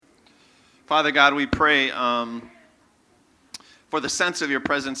Father God, we pray for the sense of your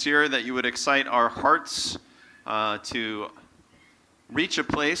presence here, that you would excite our hearts to reach a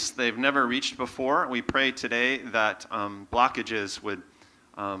place they've never reached before. We pray today that blockages would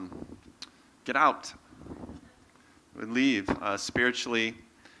get out, would leave. Spiritually,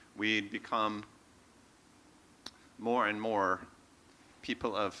 we'd become more and more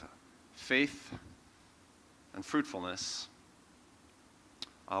people of faith and fruitfulness.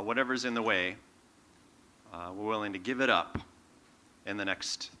 Whatever's in the way, we're willing to give it up in the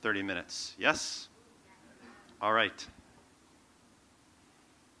next 30 minutes. Yes? All right.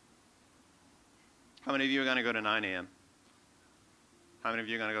 How many of you are going to go to 9 a.m.? How many of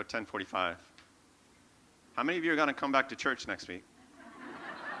you are going to go 10:45? How many of you are going to come back to church next week?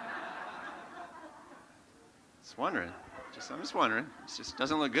 Just wondering. I'm just wondering. It just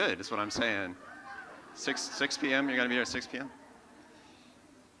doesn't look good, is what I'm saying. 6 p.m., you're going to be here at 6 p.m.?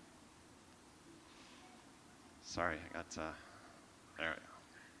 Sorry, I got, there we go.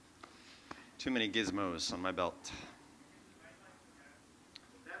 Too many gizmos on my belt.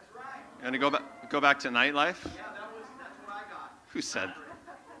 That's right. You going to go back to nightlife? Yeah, that's what I got. Who said?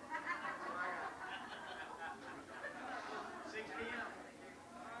 6 p.m.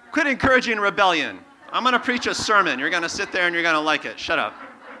 Quit encouraging rebellion. I'm going to preach a sermon. You're going to sit there and you're going to like it. Shut up.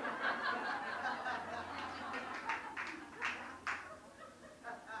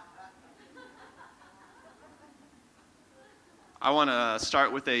 I want to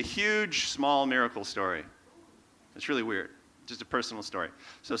start with a huge, small miracle story. It's really weird. Just a personal story.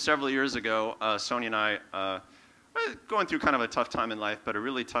 So several years ago, Sonia and I were going through kind of a tough time in life, but a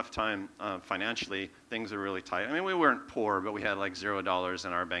really tough time financially. Things were really tight. I mean, we weren't poor, but we had like $0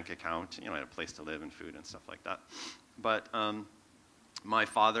 in our bank account. You know, we had a place to live and food and stuff like that. But my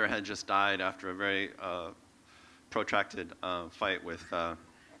father had just died after a very protracted fight with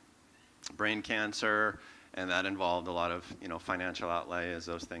brain cancer. And that involved a lot of, financial outlay, as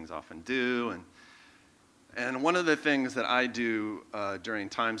those things often do. And one of the things that I do during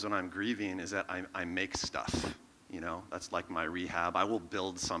times when I'm grieving is that I make stuff. That's like my rehab. I will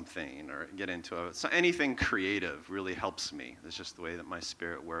build something or get into so anything creative really helps me. It's just the way that my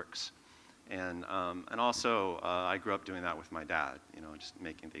spirit works. And also, I grew up doing that with my dad. Just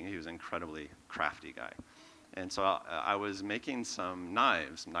making things. He was an incredibly crafty guy. And so I was making some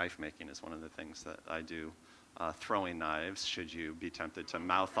knives. Knife making is one of the things that I do. Throwing knives, should you be tempted to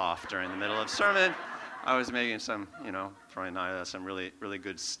mouth off during the middle of sermon. I was making some, throwing knives, some really, really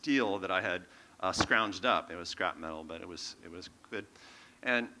good steel that I had scrounged up. It was scrap metal, but it was good.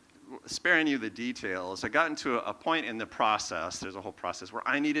 And sparing you the details, I got into a point in the process, there's a whole process, where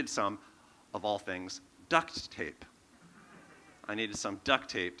I needed some, of all things, duct tape. I needed some duct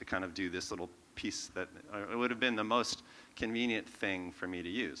tape to kind of do this little piece that it would have been the most convenient thing for me to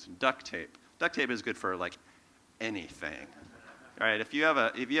use. Duct tape. Duct tape is good for like anything. All right, if you have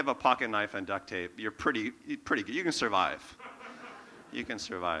a pocket knife and duct tape, you're pretty good. You can survive. You can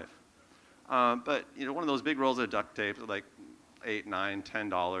survive. But one of those big rolls of duct tape, like $8, $9,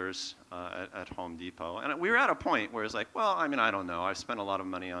 $10 at Home Depot, and we were at a point where it's like, well, I mean, I don't know. I've spent a lot of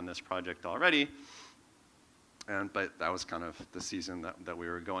money on this project already. But that was kind of the season that we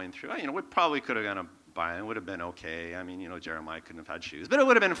were going through. We probably could have gone to buy it. It would have been okay. I mean, Jeremiah couldn't have had shoes, but it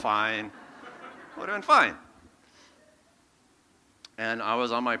would have been fine. It would have been fine. And I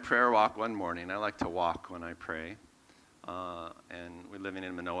was on my prayer walk one morning. I like to walk when I pray. And we're living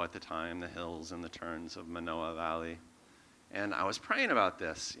in Manoa at the time, the hills and the turns of Manoa Valley. And I was praying about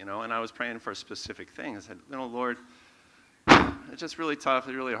this, and I was praying for a specific thing. I said, Lord, it's just really tough.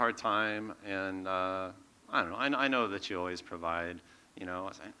 It's a really hard time. And I don't know. I know that you always provide. I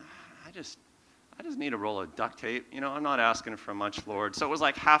was like, I just need a roll of duct tape. I'm not asking for much, Lord. So it was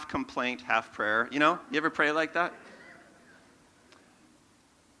like half complaint, half prayer. You ever pray like that?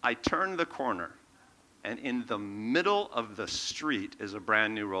 I turned the corner, and in the middle of the street is a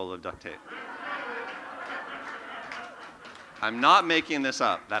brand new roll of duct tape. I'm not making this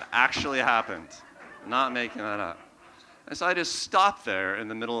up. That actually happened. Not making that up. And so I just stopped there in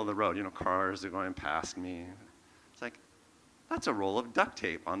the middle of the road. Cars are going past me. It's like, that's a roll of duct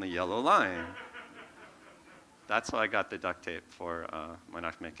tape on the yellow line. That's how I got the duct tape for my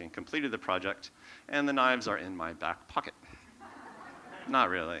knife making. Completed the project, and the knives are in my back pocket.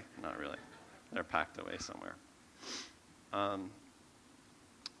 Not really. They're packed away somewhere.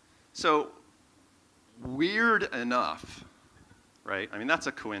 So, weird enough, right? I mean, that's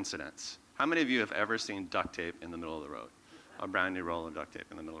a coincidence. How many of you have ever seen duct tape in the middle of the road? A brand new roll of duct tape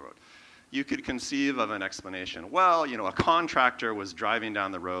in the middle of the road. You could conceive of an explanation. Well, a contractor was driving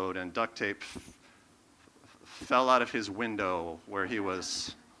down the road and duct tape fell out of his window where he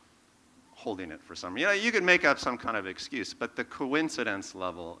was holding it for some, you could make up some kind of excuse, but the coincidence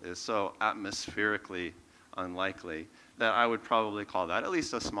level is so atmospherically unlikely that I would probably call that at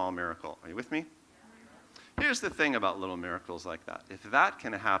least a small miracle. Are you with me? Here's the thing about little miracles like that. If that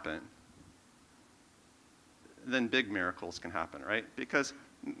can happen, then big miracles can happen, right? Because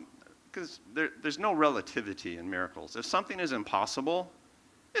there's no relativity in miracles. If something is impossible,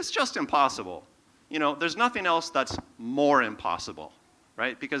 it's just impossible. There's nothing else that's more impossible,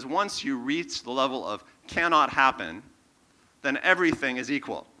 right? Because once you reach the level of cannot happen, then everything is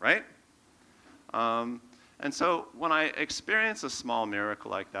equal, right? And so when I experience a small miracle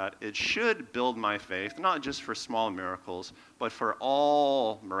like that, it should build my faith, not just for small miracles, but for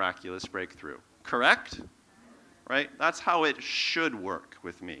all miraculous breakthrough. Correct? Right? That's how it should work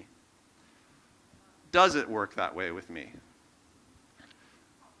with me. Does it work that way with me?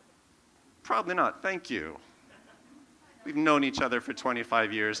 Probably not. Thank you. We've known each other for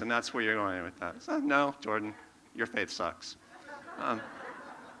 25 years, and that's where you're going with that. So, no, Jordan, your faith sucks.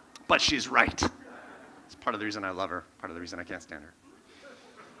 But she's right. It's part of the reason I love her, part of the reason I can't stand her.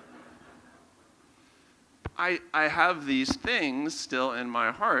 I have these things still in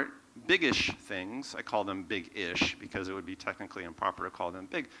my heart, big-ish things. I call them big-ish because it would be technically improper to call them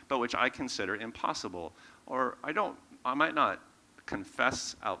big, but which I consider impossible. Or I might not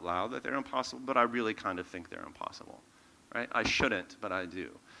confess out loud that they're impossible, but I really kind of think they're impossible. Right? I shouldn't, but I do.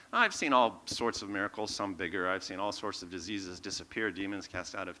 I've seen all sorts of miracles, some bigger. I've seen all sorts of diseases disappear, demons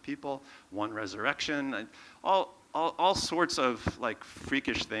cast out of people, one resurrection, all sorts of like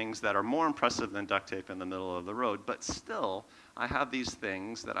freakish things that are more impressive than duct tape in the middle of the road. But still, I have these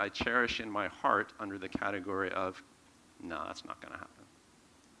things that I cherish in my heart under the category of, no, that's not going to happen.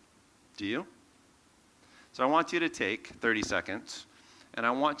 Do you? So I want you to take 30 seconds, and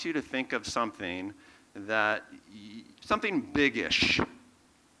I want you to think of something something big-ish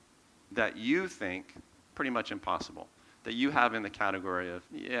that you think pretty much impossible, that you have in the category of,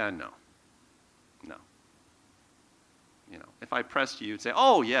 yeah, no. If I pressed you, you'd say,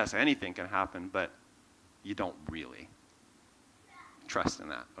 oh, yes, anything can happen, but you don't really trust in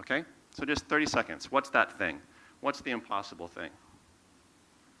that, okay? So just 30 seconds. What's that thing? What's the impossible thing?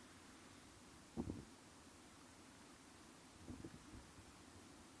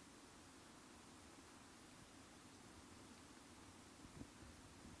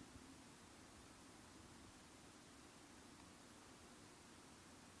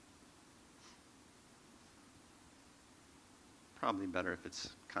 Probably better if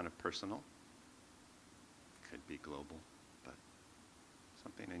it's kind of personal. Could be global, but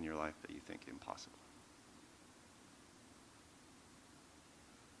something in your life that you think impossible.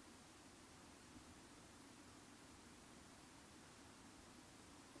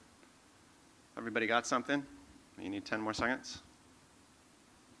 Everybody got something? You need 10 more seconds?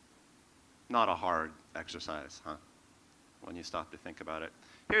 Not a hard exercise, huh? When you stop to think about it.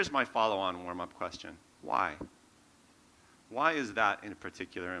 Here's my follow-on warm-up question. Why? Why is that in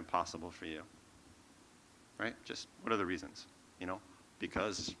particular impossible for you? Right? Just what are the reasons?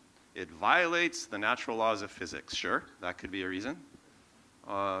 Because it violates the natural laws of physics. Sure, that could be a reason.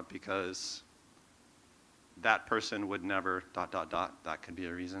 Because that person would never ... That could be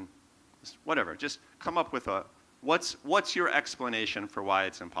a reason. Just whatever. Just come up with what's your explanation for why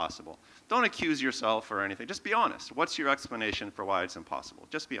it's impossible? Don't accuse yourself or anything. Just be honest. What's your explanation for why it's impossible?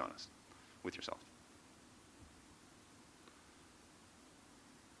 Just be honest with yourself.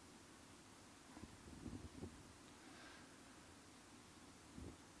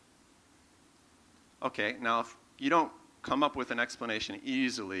 Okay, now if you don't come up with an explanation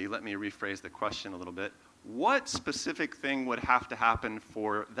easily, let me rephrase the question a little bit. What specific thing would have to happen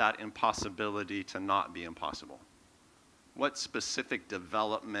for that impossibility to not be impossible? What specific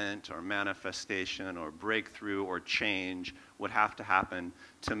development or manifestation or breakthrough or change would have to happen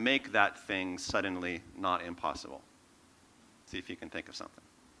to make that thing suddenly not impossible? See if you can think of something.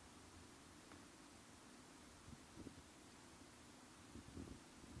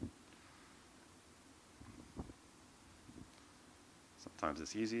 Sometimes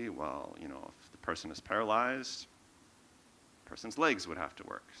it's easy. Well, if the person is paralyzed, the person's legs would have to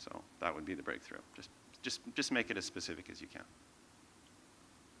work. So that would be the breakthrough. Just make it as specific as you can.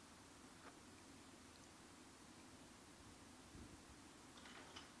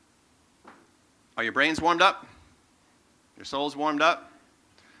 Are your brains warmed up? Your soul's warmed up?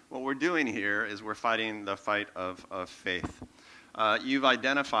 What we're doing here is we're fighting the fight of faith. You've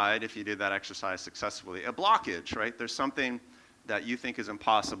identified, if you did that exercise successfully, a blockage, right? There's something that you think is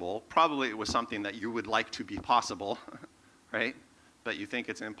impossible. Probably it was something that you would like to be possible, right? But you think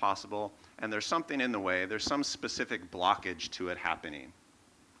it's impossible, and there's something in the way. There's some specific blockage to it happening.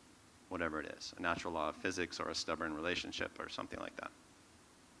 whatever it is, a natural law of physics or a stubborn relationship or something like that.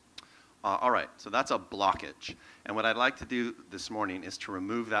 All right, so that's a blockage. And what I'd like to do this morning is to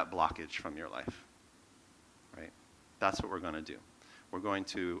remove that blockage from your life, right? That's what we're going to do. We're going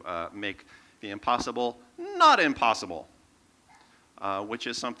to make the impossible not impossible, which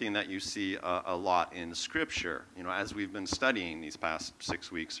is something that you see a lot in Scripture, you know, as we've been studying these past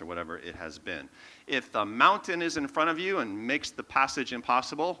 6 weeks or whatever it has been. If the mountain is in front of you and makes the passage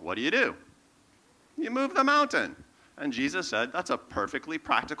impossible, what do? You move the mountain. And Jesus said that's a perfectly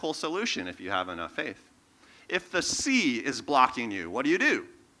practical solution if you have enough faith. If the sea is blocking you, what do?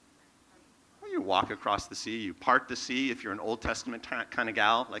 Well, you walk across the sea, you part the sea if you're an Old Testament kind of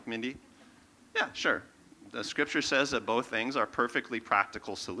gal like Mindy. Yeah, sure. The Scripture says that both things are perfectly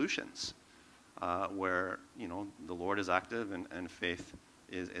practical solutions where, you know, the Lord is active and faith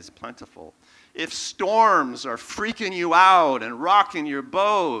is plentiful. If storms are freaking you out and rocking your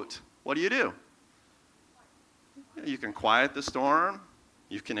boat, what do? You can quiet the storm.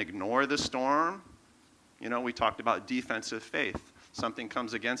 You can ignore the storm. You know, we talked about defensive faith. Something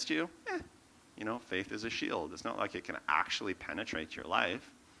comes against you, you know, faith is a shield. It's not like it can actually penetrate your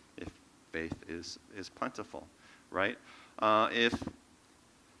life if faith is plentiful, right? If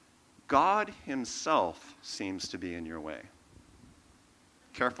God himself seems to be in your way.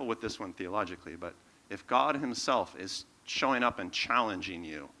 Careful with this one theologically, but if God himself is showing up and challenging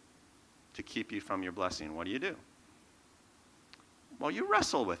you to keep you from your blessing, what do? Well, you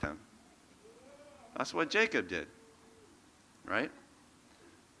wrestle with him. That's what Jacob did, right?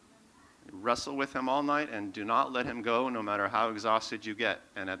 You wrestle with him all night and do not let him go no matter how exhausted you get.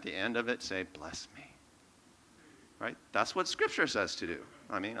 And at the end of it, say, bless me, right? That's what Scripture says to do.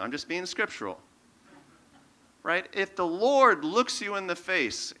 I mean, I'm just being scriptural, right? If the Lord looks you in the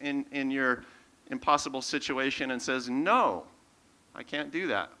face in your impossible situation and says, no, I can't do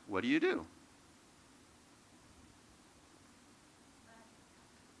that, what do?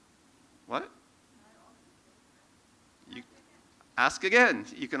 What? You ask again.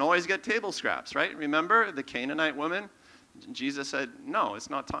 You can always get table scraps, right? Remember the Canaanite woman? Jesus said, no, it's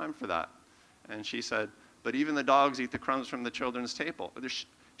not time for that. And she said, but even the dogs eat the crumbs from the children's table.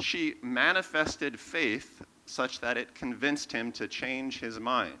 She manifested faith such that it convinced him to change his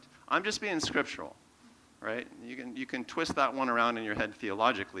mind. I'm just being scriptural, right? You can twist that one around in your head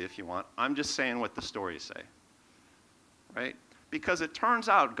theologically if you want. I'm just saying what the stories say, right? Because it turns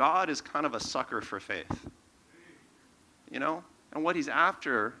out God is kind of a sucker for faith, you know? And what he's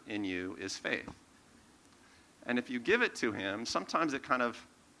after in you is faith. And if you give it to him, sometimes it kind of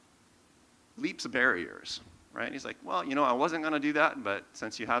leaps barriers, right? He's like, well, you know, I wasn't going to do that, but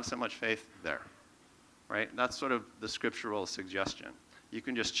since you have so much faith, there, right? That's sort of the scriptural suggestion. You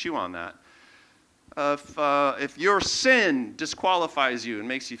can just chew on that. If your sin disqualifies you and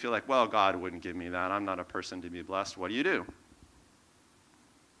makes you feel like, well, God wouldn't give me that, I'm not a person to be blessed, what do?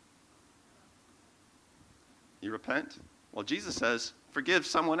 You repent? Well, Jesus says, forgive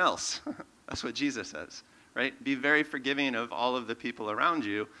someone else. That's what Jesus says, right? Be very forgiving of all of the people around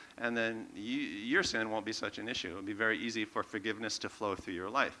you, and then your sin won't be such an issue. It'll be very easy for forgiveness to flow through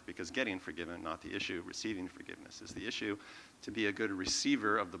your life, because getting forgiven, not the issue. Receiving forgiveness is the issue. To be a good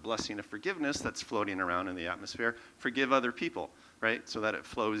receiver of the blessing of forgiveness that's floating around in the atmosphere, forgive other people, right? So that it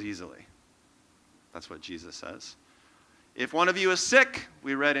flows easily. That's what Jesus says. If one of you is sick,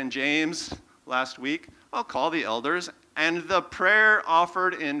 we read in James last week, I'll call the elders, and the prayer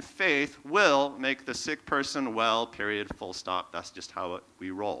offered in faith will make the sick person well, period, full stop. That's just how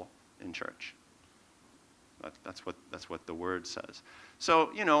we roll in church. That's what the word says.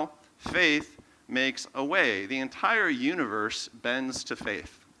 So, you know, faith makes a way. The entire universe bends to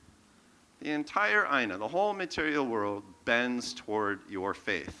faith. The entire Aina, the whole material world bends toward your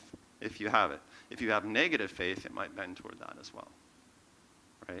faith, if you have it. If you have negative faith, it might bend toward that as well.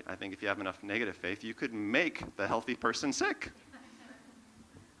 Right? I think if you have enough negative faith, you could make the healthy person sick.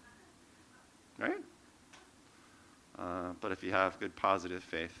 Right? But if you have good positive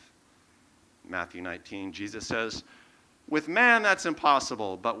faith, Matthew 19, Jesus says, with man that's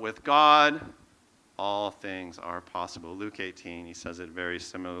impossible, but with God all things are possible. Luke 18, he says it very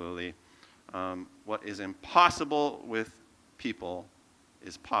similarly. What is impossible with people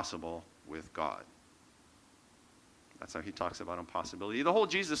is possible with God. That's how he talks about impossibility. The whole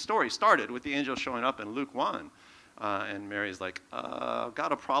Jesus story started with the angel showing up in Luke 1. And Mary's like,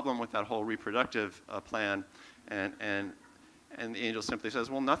 got a problem with that whole reproductive plan. And the angel simply says,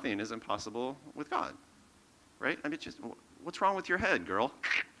 well, nothing is impossible with God. Right? I mean, just, what's wrong with your head, girl?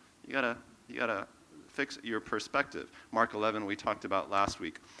 You gotta fix your perspective. Mark 11, we talked about last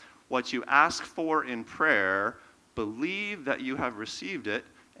week. What you ask for in prayer, believe that you have received it,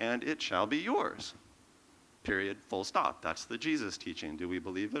 and it shall be yours. Period, full stop. That's the Jesus teaching. Do we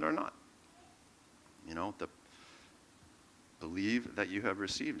believe it or not? Believe that you have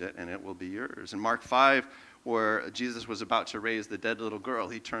received it, and it will be yours. In Mark 5, where Jesus was about to raise the dead little girl,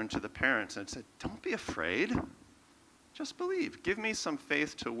 he turned to the parents and said, don't be afraid. Just believe. Give me some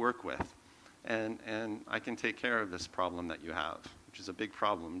faith to work with, and I can take care of this problem that you have, which is a big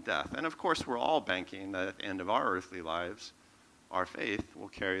problem, death. And of course, we're all banking that at the end of our earthly lives, our faith will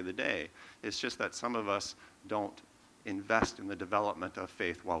carry the day. It's just that some of us don't invest in the development of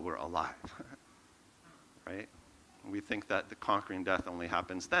faith while we're alive, right? We think that the conquering death only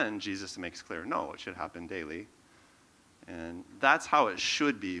happens then. Jesus makes clear, no, it should happen daily. And that's how it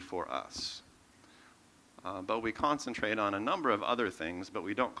should be for us. But we concentrate on a number of other things, but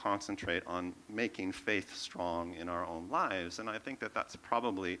we don't concentrate on making faith strong in our own lives. And I think that that's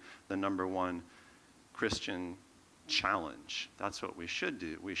probably the number one Christian challenge. That's what we should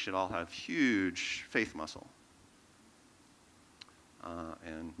do. We should all have huge faith muscle.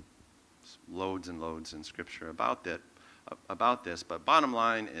 And loads and loads in Scripture about this. But bottom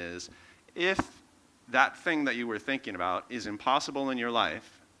line is, if that thing that you were thinking about is impossible in your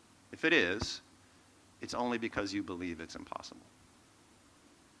life, if it is, it's only because you believe it's impossible.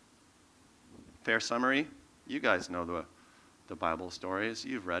 Fair summary, you guys know the Bible stories.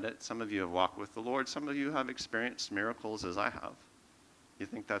 You've read it. Some of you have walked with the Lord. Some of you have experienced miracles as I have. You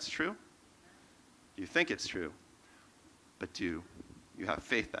think that's true? You think it's true, but do you have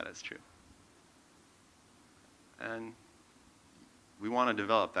faith that it's true? And we want to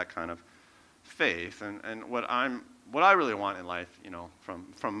develop that kind of faith. And what I really want in life,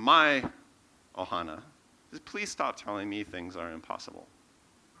 from my ohana, is please stop telling me things are impossible.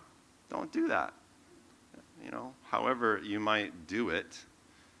 Don't do that. However you might do it,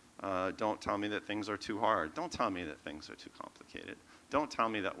 don't tell me that things are too hard. Don't tell me that things are too complicated. Don't tell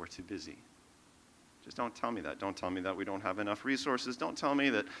me that we're too busy. Just don't tell me that. Don't tell me that we don't have enough resources. Don't tell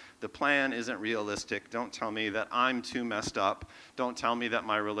me that the plan isn't realistic. Don't tell me that I'm too messed up. Don't tell me that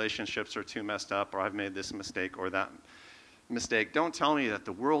my relationships are too messed up, or I've made this mistake or that mistake. Don't tell me that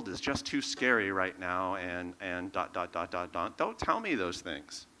the world is just too scary right now and ... Don't tell me those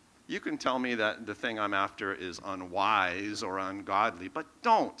things. You can tell me that the thing I'm after is unwise or ungodly, but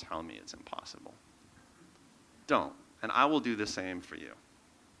don't tell me it's impossible. Don't. And I will do the same for you.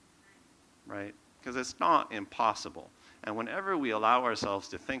 Right? Because it's not impossible. And whenever we allow ourselves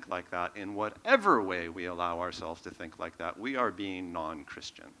to think like that, in whatever way we allow ourselves to think like that, we are being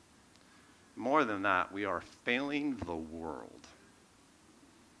non-Christian. More than that, we are failing the world.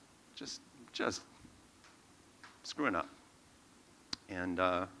 Just screwing up.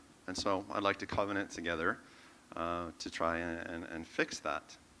 And so I'd like to covenant together to try and fix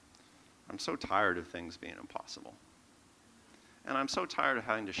that. I'm so tired of things being impossible. And I'm so tired of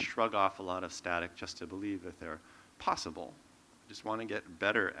having to shrug off a lot of static just to believe that they're possible. I just want to get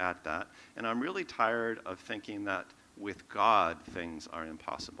better at that. And I'm really tired of thinking that with God things are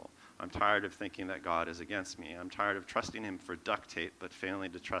impossible. I'm tired of thinking that God is against me. I'm tired of trusting him for duct tape but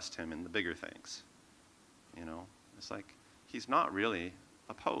failing to trust him in the bigger things. It's like he's not really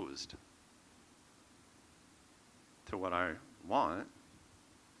opposed to what I want.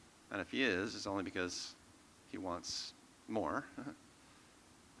 And if he is, it's only because he wants more.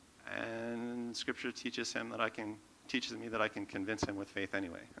 And Scripture teaches me that I can convince him with faith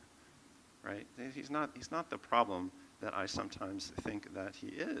anyway. Right? He's not the problem that I sometimes think that he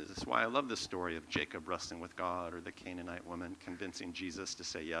is. That's why I love the story of Jacob wrestling with God, or the Canaanite woman convincing Jesus to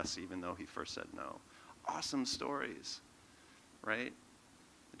say yes even though he first said no. Awesome stories. Right?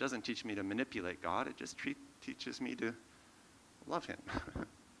 It doesn't teach me to manipulate God. It just teaches me to love him.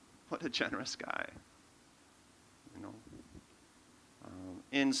 What a generous guy.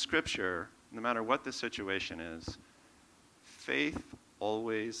 In Scripture, no matter what the situation is, faith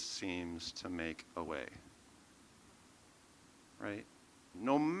always seems to make a way. Right?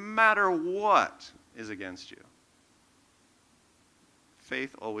 No matter what is against you,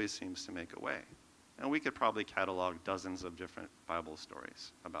 faith always seems to make a way. And we could probably catalog dozens of different Bible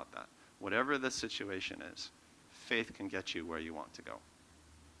stories about that. Whatever the situation is, faith can get you where you want to go.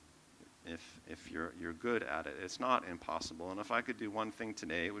 If you're good at it. It's not impossible. And if I could do one thing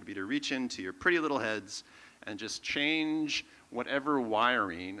today, it would be to reach into your pretty little heads and just change whatever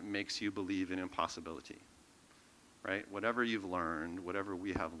wiring makes you believe in impossibility. Right? Whatever you've learned, whatever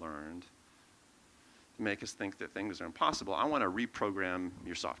we have learned, to make us think that things are impossible, I want to reprogram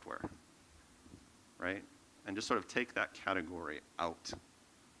your software. Right? And just sort of take that category out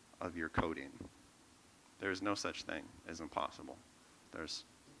of your coding. There's no such thing as impossible. There's,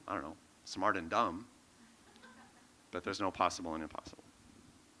 smart and dumb, but there's no possible and impossible.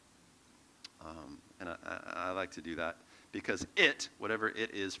 And I like to do that because it, whatever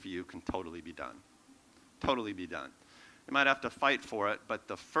it is for you, can totally be done. Totally be done. You might have to fight for it, but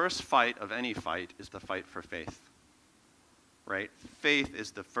the first fight of any fight is the fight for faith. Right? Faith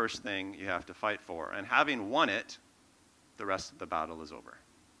is the first thing you have to fight for. And having won it, the rest of the battle is over.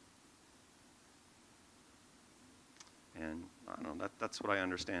 And I don't know, that's what I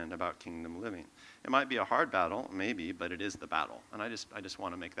understand about kingdom living. It might be a hard battle, maybe, but it is the battle. And I just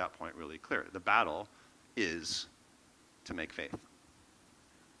want to make that point really clear. The battle is to make faith.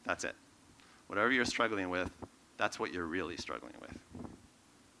 That's it. Whatever you're struggling with, that's what you're really struggling with.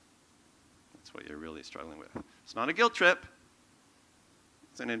 That's what you're really struggling with. It's not a guilt trip.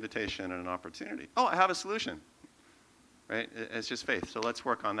 It's an invitation and an opportunity. Oh, I have a solution. Right? It's just faith. So let's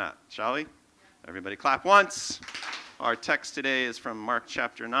work on that, shall we? Everybody clap once. Our text today is from Mark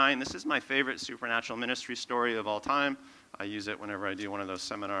chapter 9. This is my favorite supernatural ministry story of all time. I use it whenever I do one of those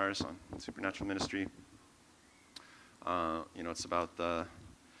seminars on supernatural ministry. It's about the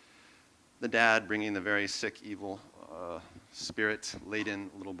dad bringing the very sick, evil,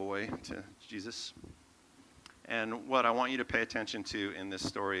 spirit-laden little boy to Jesus. And what I want you to pay attention to in this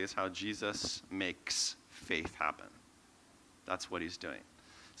story is how Jesus makes faith happen. That's what he's doing.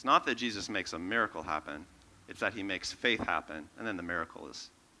 It's not that Jesus makes a miracle happen. It's that he makes faith happen, and then the miracle is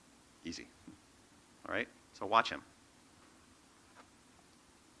easy. All right? So watch him.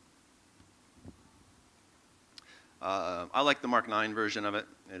 I like the Mark 9 version of it.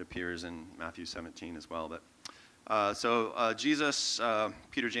 It appears in Matthew 17 as well. But Jesus,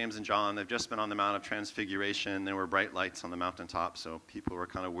 Peter, James, and John, they've just been on the Mount of Transfiguration. There were bright lights on the mountaintop, so people were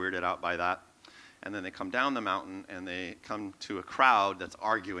kind of weirded out by that. And then they come down the mountain, and they come to a crowd that's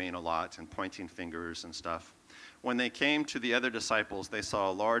arguing a lot and pointing fingers and stuff. When they came to the other disciples, they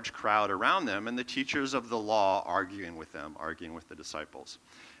saw a large crowd around them, and the teachers of the law arguing with them, arguing with the disciples.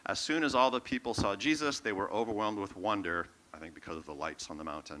 As soon as all the people saw Jesus, they were overwhelmed with wonder, I think because of the lights on the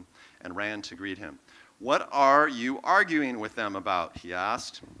mountain, and ran to greet him. "What are you arguing with them about?" he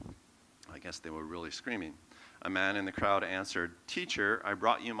asked. I guess they were really screaming. A man in the crowd answered, "Teacher, I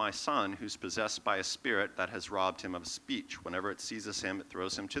brought you my son who's possessed by a spirit that has robbed him of speech. Whenever it seizes him, it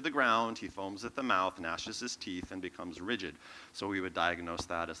throws him to the ground. He foams at the mouth, gnashes his teeth, and becomes rigid." So we would diagnose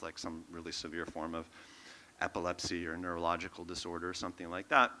that as like some really severe form of epilepsy or neurological disorder or something like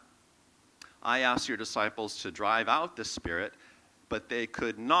that. "I asked your disciples to drive out the spirit, but they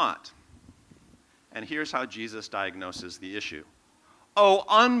could not." And here's how Jesus diagnoses the issue. "Oh,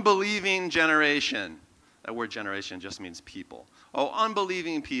 unbelieving generation." That word generation just means people. "Oh,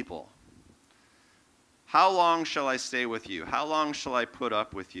 unbelieving people. How long shall I stay with you? How long shall I put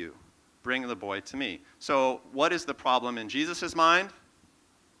up with you? Bring the boy to me." So what is the problem in Jesus' mind?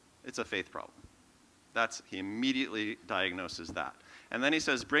 It's a faith problem. He immediately diagnoses that. And then he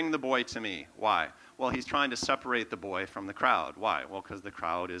says, "Bring the boy to me." Why? Well, he's trying to separate the boy from the crowd. Why? Well, because the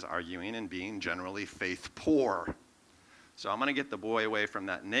crowd is arguing and being generally faith poor. So I'm going to get the boy away from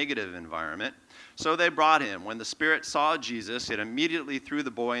that negative environment. So they brought him. When the spirit saw Jesus, it immediately threw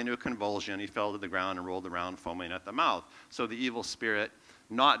the boy into a convulsion. He fell to the ground and rolled around, foaming at the mouth. So the evil spirit,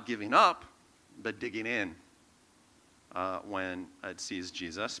 not giving up, but digging in when it sees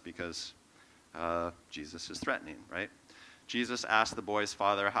Jesus, because Jesus is threatening, right? Jesus asked the boy's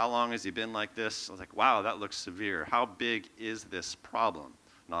father, "How long has he been like this?" I was like, wow, that looks severe. How big is this problem?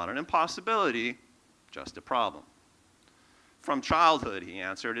 Not an impossibility, just a problem. "From childhood," he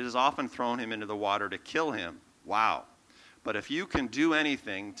answered. "It has often thrown him into the water to kill him." Wow. "But if you can do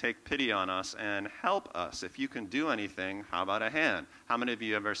anything, take pity on us and help us. If you can do anything, how about a hand?" How many of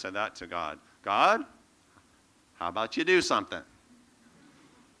you ever said that to God? "God, how about you do something?"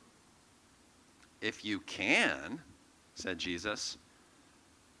 "If you can," said Jesus,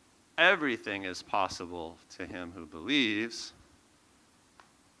 "everything is possible to him who believes."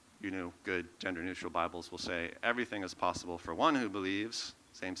 Good gender-neutral Bibles will say, "Everything is possible for one who believes."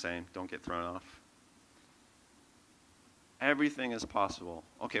 Same, don't get thrown off. Everything is possible.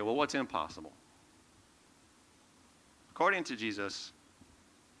 Okay, well, what's impossible? According to Jesus,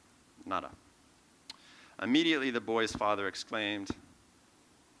 nada. Immediately the boy's father exclaimed,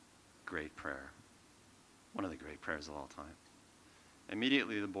 great prayer. One of the great prayers of all time.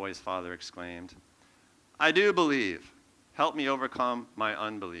 Immediately the boy's father exclaimed, "I do believe. Help me overcome my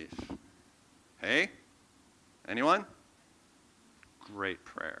unbelief." Hey? Anyone? Great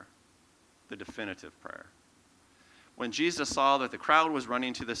prayer. The definitive prayer. When Jesus saw that the crowd was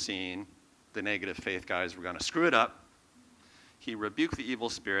running to the scene, the negative faith guys were going to screw it up, he rebuked the evil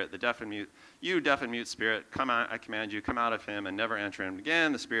spirit, the deaf and mute. "You deaf and mute spirit, come out, I command you, come out of him and never enter him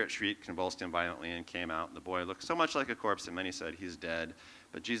again." The spirit shrieked, convulsed him violently, and came out. The boy looked so much like a corpse that many said, "He's dead."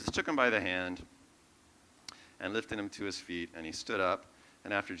 But Jesus took him by the hand and lifted him to his feet, and he stood up.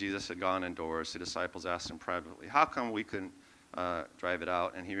 And after Jesus had gone indoors, the disciples asked him privately, how come we couldn't drive it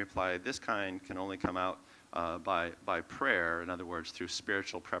out? And he replied, this kind can only come out by prayer, in other words, through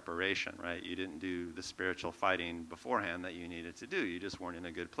spiritual preparation, right? You didn't do the spiritual fighting beforehand that you needed to do. You just weren't in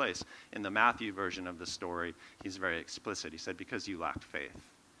a good place. In the Matthew version of the story, he's very explicit. He said, because you lacked faith.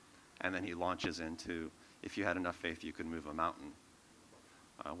 And then he launches into, if you had enough faith, you could move a mountain,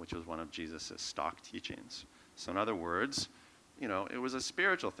 which was one of Jesus' stock teachings. So in other words, you know, it was a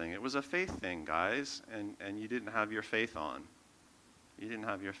spiritual thing. It was a faith thing, guys, and you didn't have your faith on. You didn't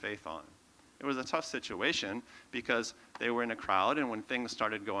have your faith on. It was a tough situation because they were in a crowd, and when things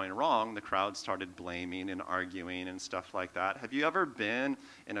started going wrong, the crowd started blaming and arguing and stuff like that. Have you ever been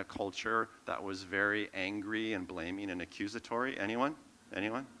in a culture that was very angry and blaming and accusatory? Anyone?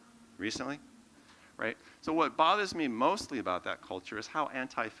 Anyone? Recently? Right? So what bothers me mostly about that culture is how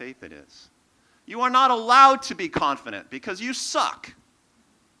anti-faith it is. You are not allowed to be confident because you suck.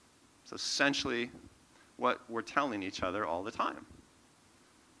 It's essentially what we're telling each other all the time.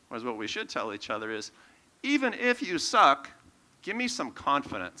 Whereas what we should tell each other is, even if you suck, give me some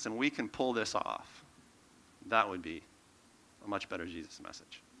confidence and we can pull this off. That would be a much better Jesus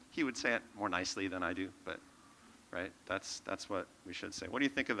message. He would say it more nicely than I do, but right, that's what we should say. What do you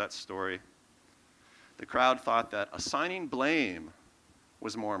think of that story? The crowd thought that assigning blame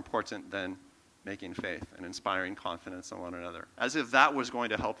was more important than making faith and inspiring confidence in one another, as if that was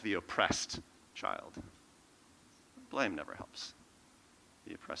going to help the oppressed child. Blame never helps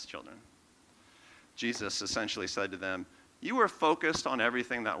the oppressed children. Jesus essentially said to them, you were focused on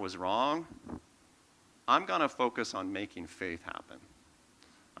everything that was wrong. I'm going to focus on making faith happen.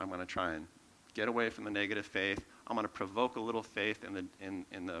 I'm going to try and get away from the negative faith. I'm going to provoke a little faith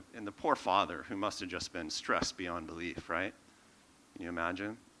in the poor father who must have just been stressed beyond belief, right? Can you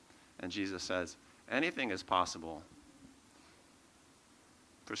imagine? And Jesus says, anything is possible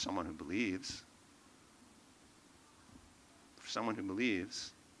for someone who believes. For someone who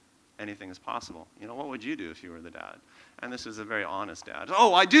believes, anything is possible. You know, what would you do if you were the dad? And this is a very honest dad.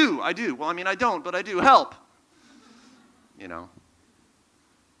 Oh, I do. Well, I mean, I don't, but I do. Help. You know.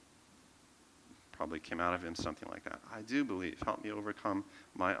 Probably came out of him something like that. I do believe. Help me overcome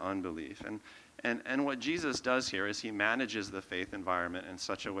my unbelief. And what Jesus does here is he manages the faith environment in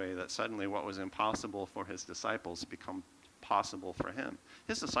such a way that suddenly what was impossible for his disciples become possible for him.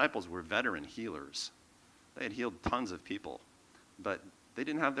 His disciples were veteran healers. They had healed tons of people, but they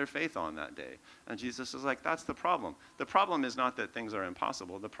didn't have their faith on that day. And Jesus is like, that's the problem. The problem is not that things are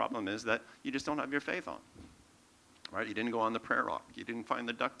impossible. The problem is that you just don't have your faith on. Right? You didn't go on the prayer rock. You didn't find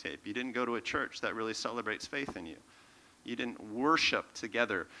the duct tape. You didn't go to a church that really celebrates faith in you. You didn't worship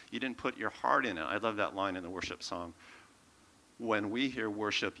together. You didn't put your heart in it. I love that line in the worship song. When we hear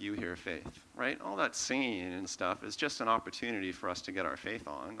worship, you hear faith. Right? All that singing and stuff is just an opportunity for us to get our faith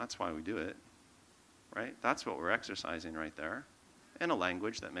on. That's why we do it. Right? That's what we're exercising right there. In a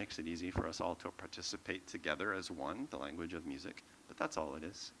language that makes it easy for us all to participate together as one, the language of music. But that's all it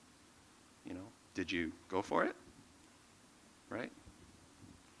is. You know, did you go for it? Right?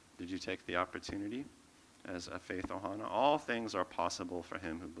 Did you take the opportunity as a faith ohana? All things are possible for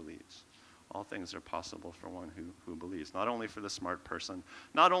him who believes. All things are possible for one who believes. Not only for the smart person,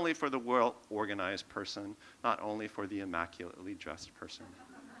 not only for the well-organized person, not only for the immaculately dressed person.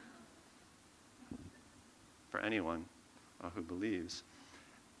 For anyone who believes.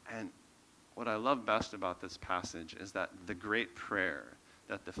 And what I love best about this passage is that the great prayer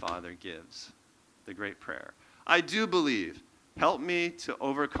that the Father gives, the great prayer. I do believe. Help me to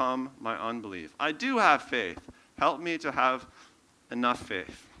overcome my unbelief. I do have faith. Help me to have enough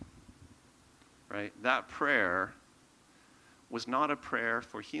faith. Right? That prayer was not a prayer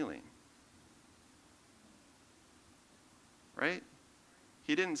for healing. Right?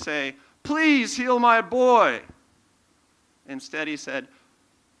 He didn't say, please heal my boy. Instead, he said,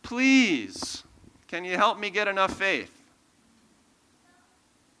 please, can you help me get enough faith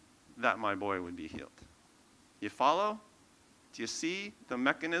that my boy would be healed? You follow? Do you see the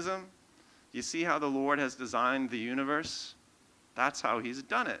mechanism? Do you see how the Lord has designed the universe? That's how he's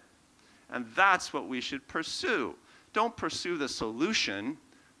done it. And that's what we should pursue. Don't pursue the solution.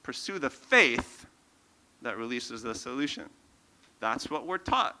 Pursue the faith that releases the solution. That's what we're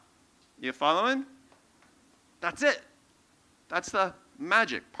taught. You following? That's it. That's the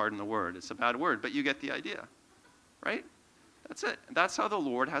magic, pardon the word. It's a bad word, but you get the idea. Right? That's it. That's how the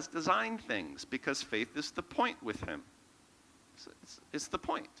Lord has designed things, because faith is the point with him. It's the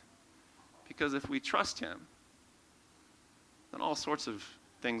point. Because if we trust him, then all sorts of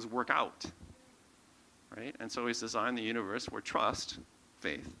things work out. Right? And so he's designed the universe where trust,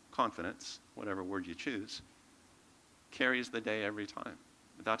 faith, confidence, whatever word you choose, carries the day every time.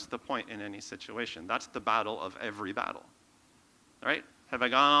 That's the point in any situation. That's the battle of every battle. All right? Have I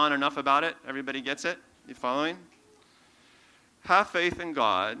gone on enough about it? Everybody gets it? You following? Have faith in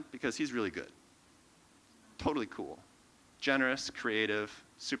God because he's really good. Totally cool. Generous, creative,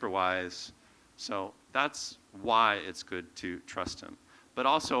 super wise. So that's why it's good to trust him. But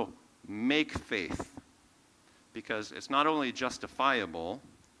also make faith, because it's not only justifiable,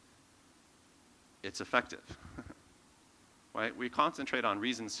 it's effective. Right? We concentrate on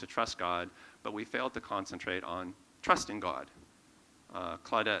reasons to trust God, but we fail to concentrate on trusting God.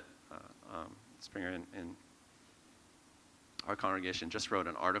 Claudette Springer in our congregation just wrote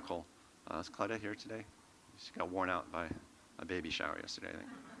an article. Is Claudette here today? She got worn out by a baby shower yesterday, I think,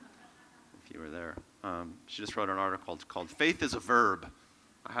 if you were there. She just wrote an article called Faith is a Verb.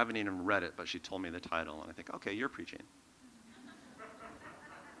 I haven't even read it, but she told me the title, and I think, okay, you're preaching.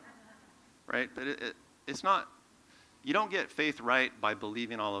 Right? But it's not, you don't get faith right by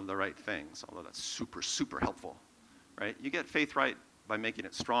believing all of the right things, although that's super, super helpful. Right? You get faith right by making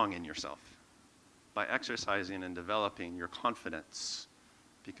it strong in yourself, by exercising and developing your confidence,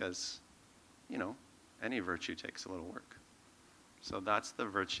 because, you know, any virtue takes a little work. So that's the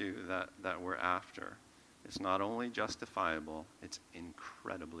virtue that we're after. It's not only justifiable, it's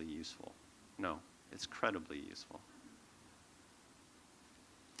incredibly useful. No, it's incredibly useful.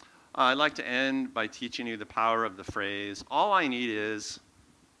 I'd like to end by teaching you the power of the phrase, all I need is,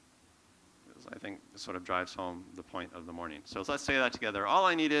 because I think this sort of drives home the point of the morning. So let's say that together. All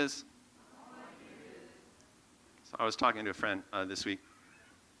I need is. So I was talking to a friend this week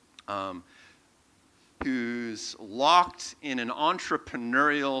who's locked in an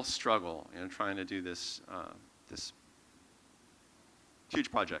entrepreneurial struggle, trying to do this, this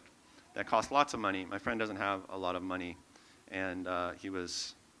huge project that costs lots of money. My friend doesn't have a lot of money, and he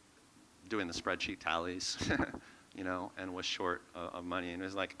was doing the spreadsheet tallies, and was short of money, and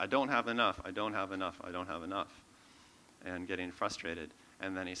was like, I don't have enough, I don't have enough, I don't have enough, and getting frustrated.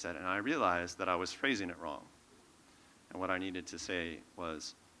 And then he said, and I realized that I was phrasing it wrong. And what I needed to say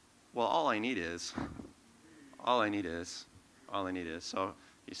was, well, all I need is. So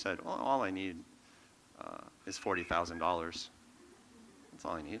he said, well, all I need is $40,000. That's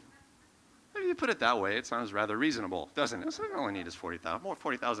all I need. If you put it that way, it sounds rather reasonable, doesn't it? So all I need is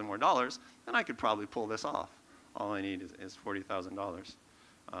 $40,000 more dollars, then I could probably pull this off. All I need is $40,000.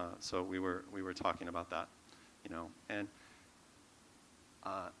 So we were talking about that, and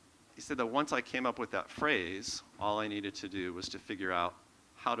he said that once I came up with that phrase, all I needed to do was to figure out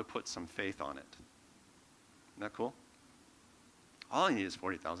how to put some faith on it. Isn't that cool? All I need is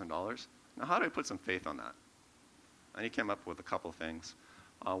 $40,000. Now, how do I put some faith on that? And he came up with a couple things.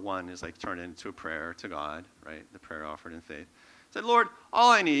 One is like turn it into a prayer to God, right? The prayer offered in faith. He said, Lord,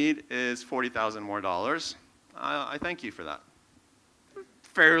 all I need is $40,000 more dollars. I thank you for that.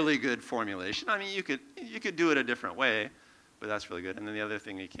 Fairly good formulation. I mean, you could do it a different way, but that's really good. And then the other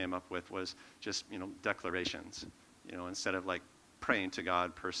thing he came up with was just, declarations. Instead of like praying to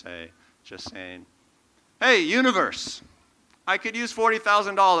God per se, just saying, hey, universe, I could use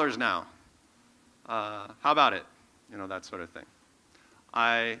 $40,000 now. How about it? That sort of thing.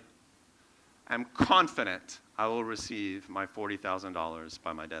 I am confident I will receive my $40,000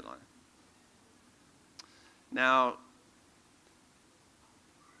 by my deadline. Now,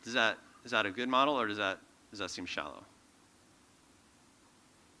 is that a good model, or does that seem shallow?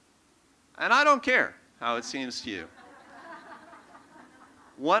 And I don't care how it seems to you.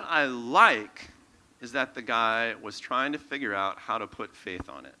 What I like is that the guy was trying to figure out how to put faith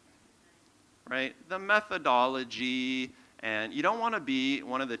on it, right? The methodology, and you don't want to be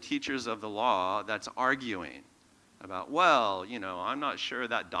one of the teachers of the law that's arguing about, well, I'm not sure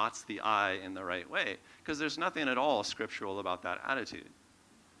that dots the I in the right way, because there's nothing at all scriptural about that attitude,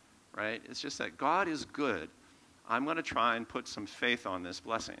 right? It's just that God is good. I'm going to try and put some faith on this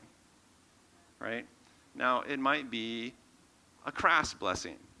blessing, right? Now, it might be a crass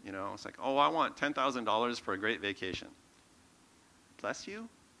blessing. It's like, oh, I want $10,000 for a great vacation. Bless you?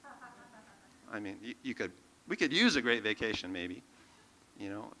 I mean, we could use a great vacation maybe,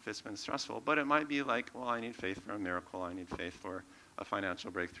 if it's been stressful. But it might be like, well, I need faith for a miracle. I need faith for a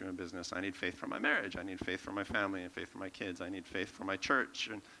financial breakthrough in business. I need faith for my marriage. I need faith for my family and faith for my kids. I need faith for my church.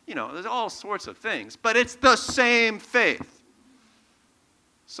 And, there's all sorts of things. But it's the same faith.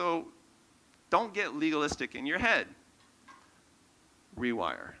 So don't get legalistic in your head.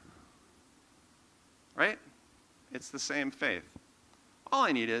 Rewire. Right? It's the same faith. All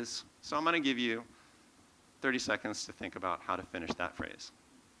I need is, so I'm going to give you 30 seconds to think about how to finish that phrase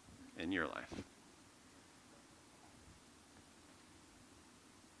in your life.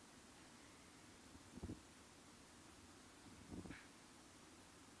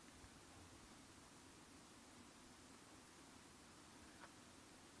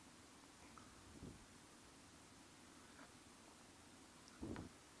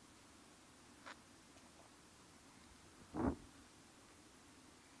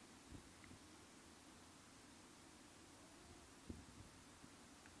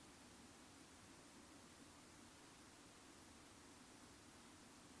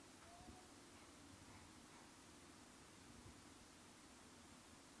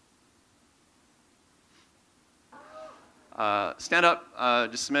 Stand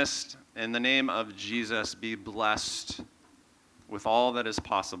up, dismissed. In the name of Jesus, be blessed with all that is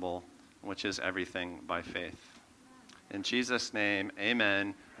possible, which is everything by faith. In Jesus' name,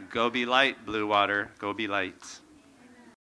 amen. Go be light, Blue Water. Go be light.